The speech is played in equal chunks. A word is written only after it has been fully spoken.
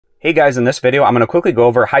Hey guys, in this video, I'm going to quickly go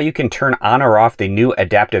over how you can turn on or off the new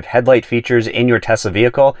adaptive headlight features in your Tesla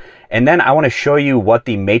vehicle. And then I want to show you what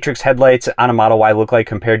the matrix headlights on a Model Y look like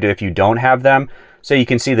compared to if you don't have them, so you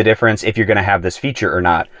can see the difference if you're going to have this feature or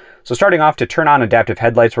not. So starting off, to turn on adaptive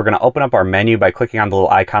headlights, we're going to open up our menu by clicking on the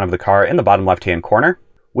little icon of the car in the bottom left-hand corner.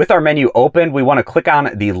 With our menu open, we want to click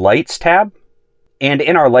on the Lights tab. And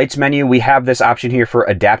in our lights menu, we have this option here for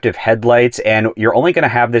adaptive headlights, and you're only going to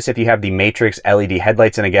have this if you have the matrix LED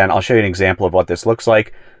headlights. And again, I'll show you an example of what this looks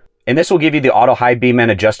like. And this will give you the auto high beam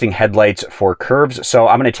and adjusting headlights for curves. So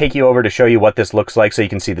I'm going to take you over to show you what this looks like so you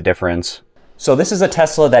can see the difference. So this is a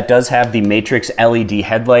Tesla that does have the matrix LED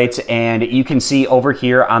headlights, and you can see over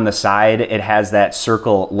here on the side, it has that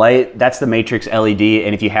circle light. That's the matrix LED,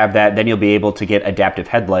 and if you have that, then you'll be able to get adaptive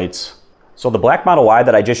headlights. So the black Model Y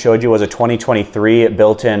that I just showed you was a 2023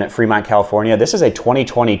 built in Fremont, California. This is a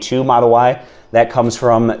 2022 Model Y that comes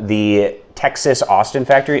from the Texas Austin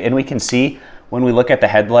factory. And we can see when we look at the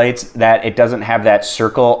headlights that it doesn't have that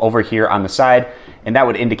circle over here on the side. And that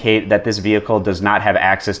would indicate that this vehicle does not have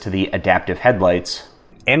access to the adaptive headlights.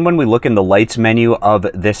 And when we look in the lights menu of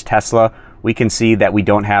this Tesla, we can see that we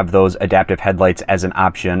don't have those adaptive headlights as an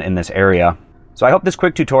option in this area. So I hope this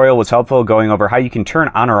quick tutorial was helpful, going over how you can turn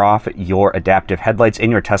on or off your adaptive headlights in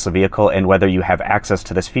your Tesla vehicle and whether you have access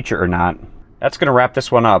to this feature or not. That's going to wrap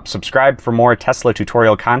this one up. Subscribe for more Tesla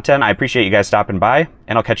tutorial content. I appreciate you guys stopping by,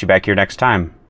 and I'll catch you back here next time.